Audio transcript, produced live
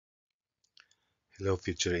Hello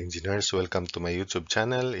future engineers, welcome to my YouTube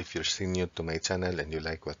channel. If you're still new to my channel and you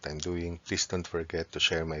like what I'm doing, please don't forget to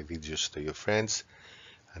share my videos to your friends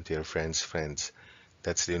and to your friends' friends.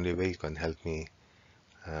 That's the only way you can help me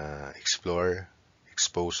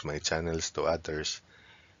expose my channels to others.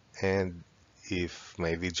 And if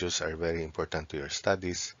my videos are very important to your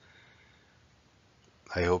studies,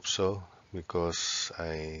 I hope so, because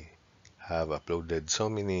I have uploaded so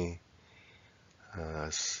many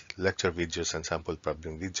lecture videos and sample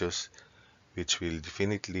problem videos which will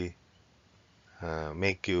definitely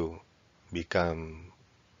make you become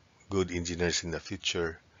good engineers in the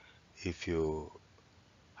future if you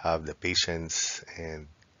have the patience and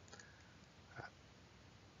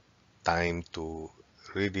time to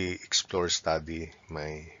really explore, study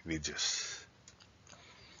my videos.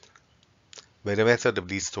 By the method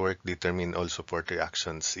of least work, determine all support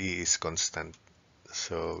reactions. E is constant.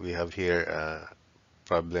 So we have here a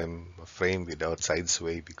problem frame without side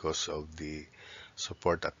sway because of the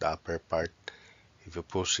support at the upper part. If you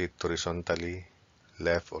push it horizontally,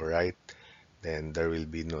 left or right, then there will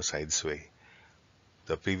be no side sway.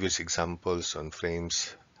 The previous examples on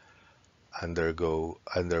frames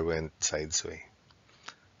underwent side sway.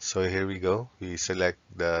 So here we go. We select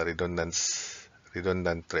the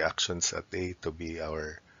redundant reactions at A to be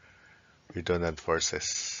our redundant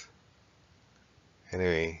forces.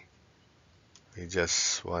 Anyway, we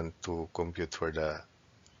just want to compute for the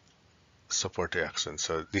support reaction.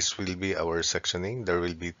 So this will be our sectioning. There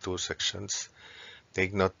will be two sections.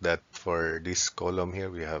 Take note that for this column here,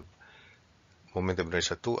 we have moment of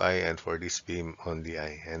inertia 2i, and for this beam only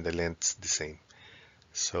I, and the length's the same.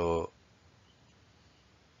 So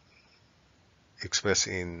express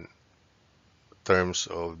in terms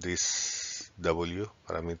of this W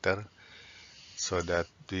parameter so that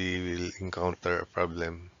we will encounter a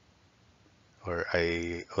problem, or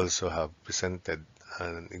I also have presented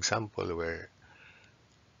an example where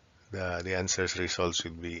the answers results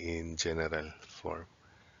will be in general form.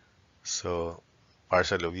 So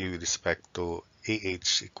partial of U with respect to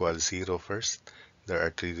AH equals 0 first. There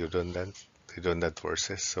are three redundant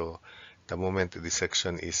forces. So the moment of this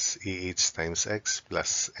section is AH times X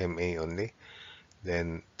plus MA only.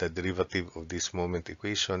 Then the derivative of this moment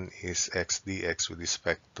equation is X dx with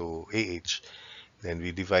respect to AH. Then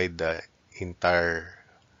we divide the entire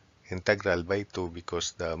integral by 2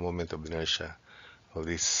 because the moment of inertia of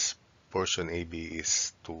this portion AB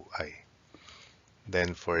is 2I.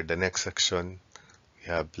 Then for the next section, we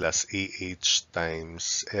have plus AH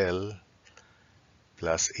times L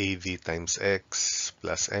plus AV times X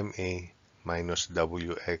plus MA minus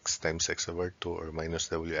WX times X over 2, or minus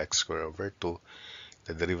WX squared over 2.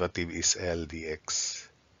 The derivative is L dx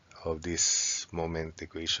of this moment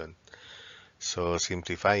equation. So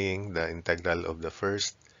simplifying, the integral of the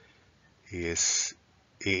first is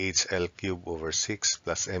AHL cubed over 6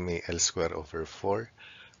 plus MAL squared over 4.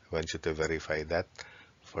 I want you to verify that.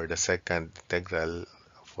 For the second integral,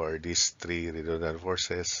 for these three redundant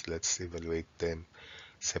forces, let's evaluate them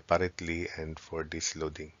separately and for this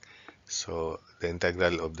loading. So the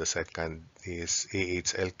integral of the second is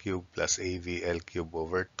AHL cubed plus AVL cubed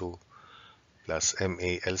over 2 plus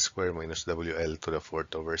MAL squared minus WL to the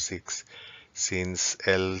 4th over 6. Since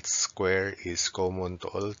L square is common to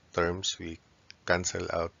all terms, we cancel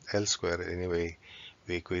out L square anyway.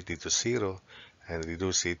 We equate it to 0 and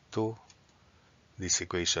reduce it to this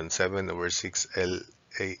equation: 7 over 6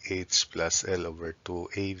 LAH plus L over 2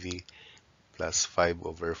 AV plus 5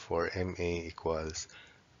 over 4 MA equals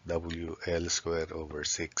WL squared over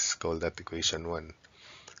 6. Call that equation 1.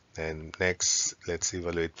 And next, let's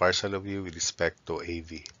evaluate partial of U with respect to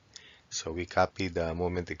AV. So we copy the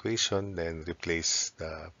moment equation, then replace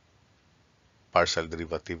the partial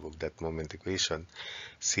derivative of that moment equation.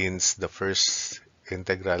 Since the first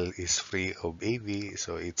integral is free of AV,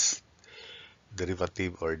 so its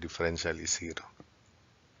derivative or differential is 0.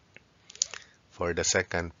 For the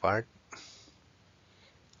second part,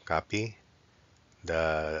 copy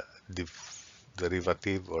the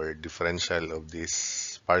derivative or differential of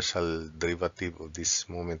this partial derivative of this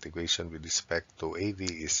moment equation with respect to AV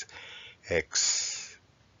is X.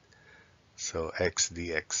 So X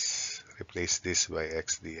dx. Replace this by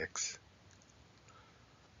X dx.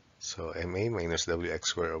 So MA minus WX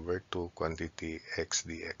squared over 2 quantity X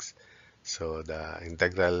dx. So the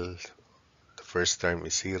integral, the first term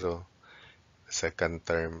is 0. The second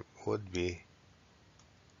term would be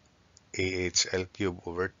AHL cubed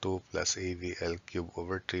over 2 plus AVL cubed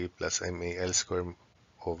over 3 plus MAL squared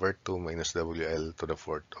over 2 minus WL to the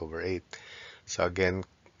 4th over 8. So again,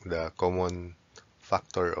 the common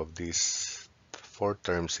factor of these four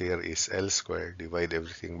terms here is L squared. Divide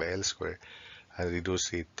everything by L squared. and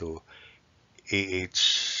reduce it to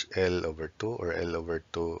AH L over 2 or L over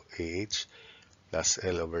 2 AH plus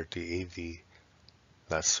L over 2 AV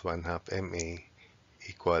plus 1 half MA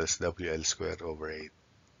equals WL squared over 8.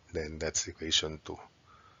 Then that's equation 2.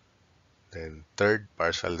 Then third,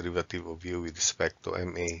 partial derivative of U with respect to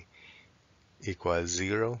MA equals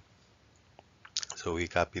 0. So we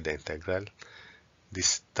copy the integral.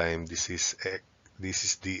 This time this is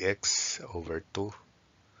dx over 2.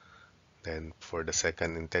 Then for the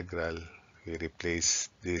second integral, we replace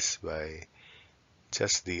this by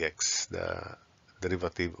just dx. The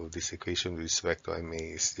derivative of this equation with respect to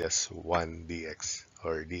MA is just 1 dx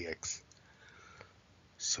or dx.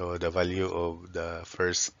 So the value of the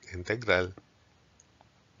first integral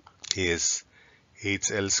is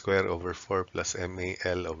HL squared over 4 plus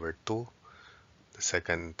MAL over 2. The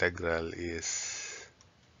second integral is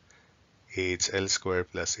AHL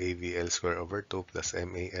squared plus AVL squared over 2 plus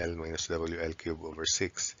MAL minus WL cubed over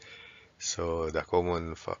 6. So the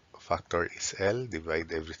common factor is L.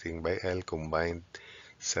 Divide everything by L. Combined,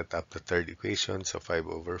 set up the third equation. So 5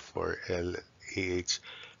 over 4 L AH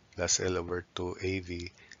plus L over 2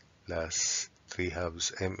 AV plus 3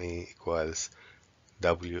 halves MA equals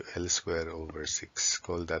WL squared over 6.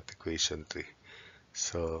 Call that equation 3.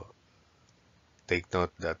 So take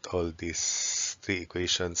note that all these three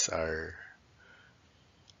equations are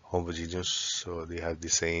homogeneous, so they have the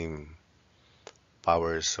same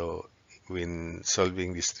power. So when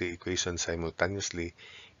solving these three equations simultaneously,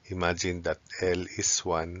 imagine that L is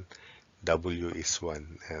 1, W is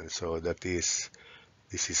 1, and so that is,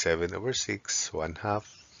 this is 7 over 6, 1 half,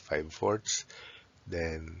 5 fourths,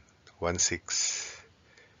 then 1 6,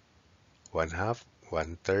 1 half,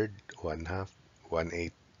 1 third, 1 half, 1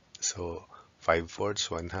 eighth. So 5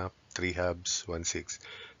 fourths, 1 half, 3 halves, 1 6.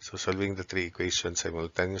 So solving the three equations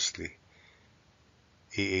simultaneously,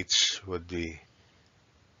 AH would be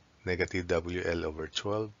negative WL over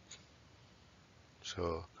 12.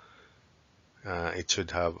 So it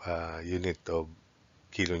should have a unit of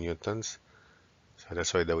kilonewtons. So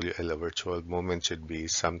that's why WL over 12 moment should be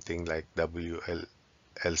something like WL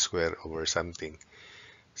L squared over something.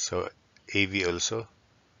 So AV also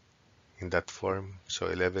in that form. So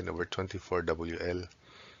 11 over 24 WL.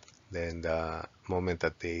 Then the moment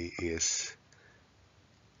at A is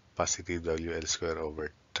positive WL squared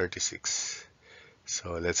over 36.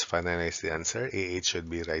 So let's finalize the answer. AH should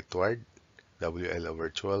be rightward, WL over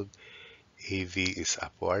 12. AV is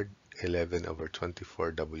upward, 11 over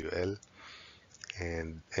 24 WL.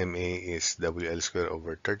 And MA is WL squared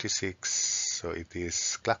over 36. So it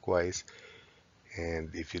is clockwise.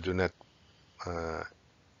 And if you do not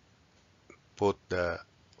put the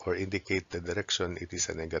or indicate the direction, it is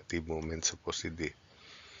a negative moment supposedly,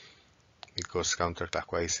 because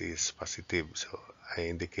counterclockwise is positive. So I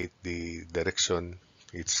indicate the direction,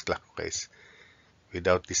 it's clockwise.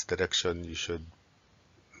 Without this direction, you should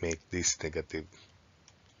make this negative.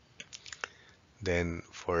 Then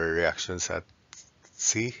for reactions at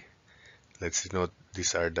C, let's denote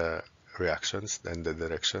these are the reactions and the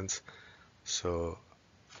directions. So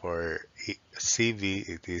for CV,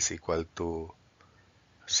 it is equal to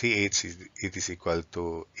CH, it is equal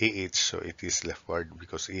to AH, so it is leftward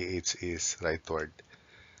because AH is rightward.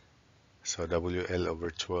 So WL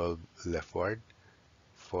over 12 leftward.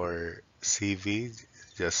 For CV,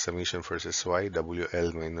 just summation versus Y,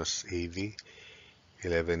 WL minus AV,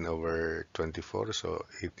 11 over 24, so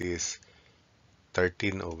it is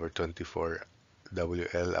 13 over 24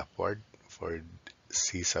 WL upward for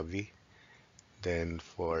C sub V. Then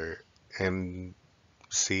for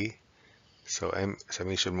MC, so M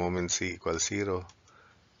summation moment C equals 0.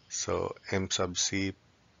 So M sub C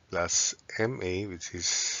plus MA, which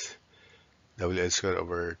is WL squared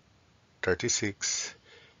over 36,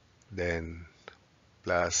 then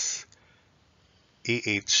plus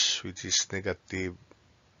AH, which is negative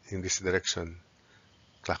in this direction,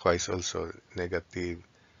 clockwise also, negative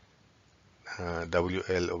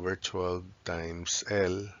WL over 12 times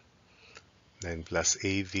L, then plus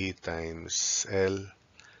AV times L,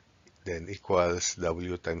 then equals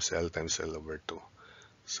W times L over 2.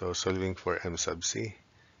 So solving for M sub C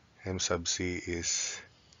is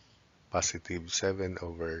positive 7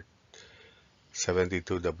 over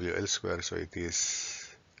 72 WL squared, so it is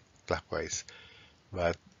clockwise.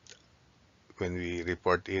 But when we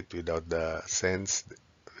report it without the sense,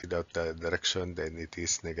 without the direction, then it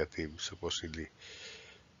is negative supposedly,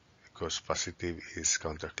 because positive is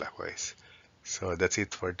counterclockwise. So that's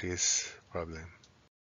it for this problem.